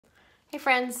Hey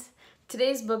friends,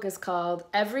 today's book is called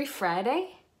Every Friday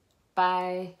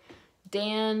by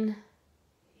Dan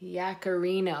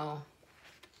Yaccarino.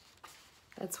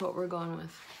 That's what we're going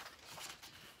with.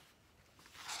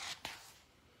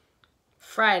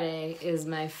 Friday is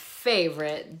my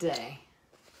favorite day.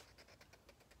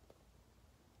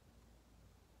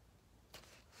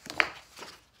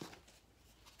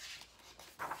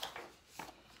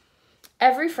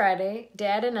 Every Friday,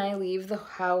 Dad and I leave the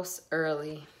house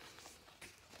early.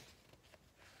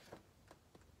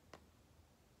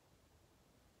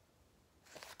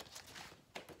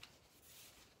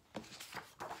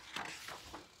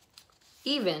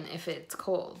 Even if it's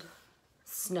cold,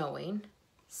 snowing,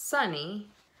 sunny,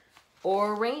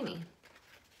 or raining.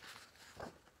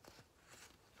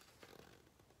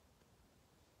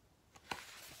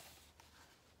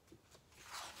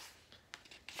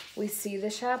 We see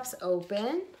the shops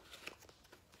open.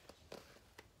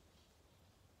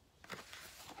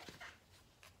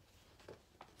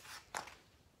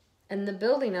 And the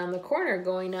building on the corner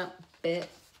going up bit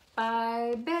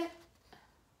by bit.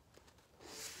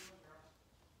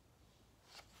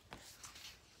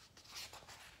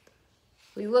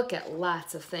 We look at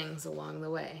lots of things along the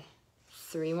way.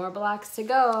 3 more blocks to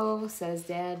go, says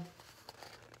Dad.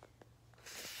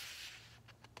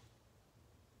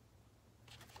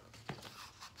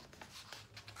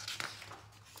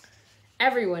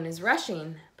 Everyone is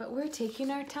rushing, but we're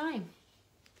taking our time.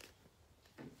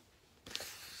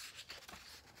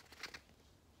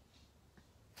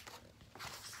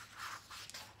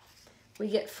 We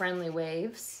get friendly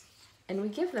waves, and we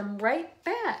give them right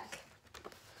back.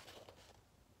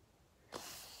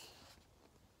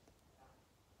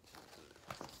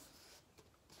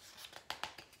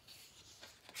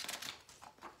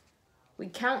 We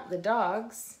count the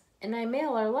dogs, and I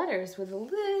mail our letters with a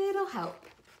little help.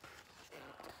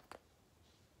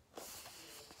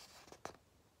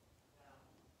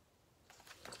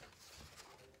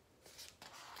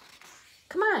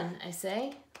 Come on, I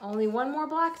say. Only 1 more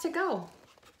block to go.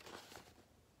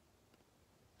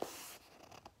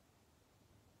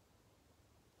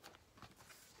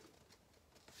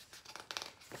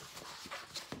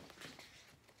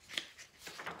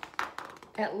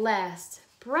 At last,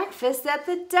 breakfast at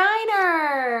the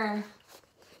diner.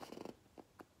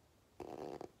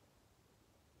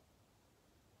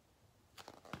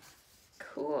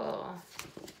 Cool.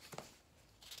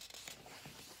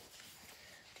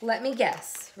 Let me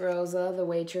guess, Rosa, the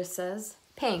waitress says.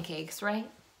 Pancakes, right?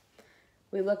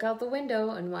 We look out the window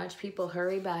and watch people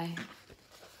hurry by.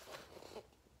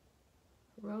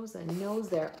 Rosa knows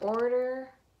their order.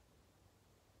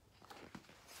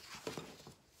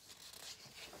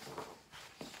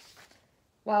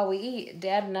 While we eat,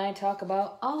 Dad and I talk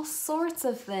about all sorts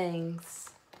of things.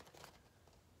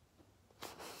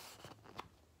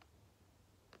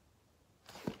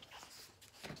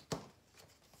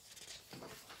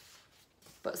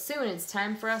 But soon it's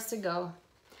time for us to go.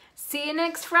 See you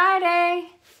next Friday!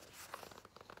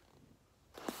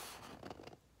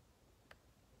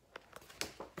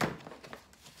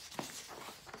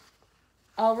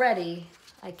 Already,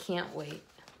 I can't wait.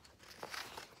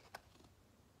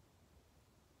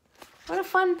 What a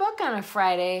fun book on a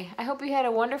Friday. I hope you had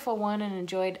a wonderful one and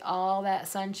enjoyed all that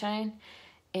sunshine.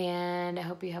 And I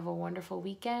hope you have a wonderful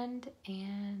weekend.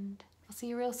 And I'll see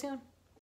you real soon.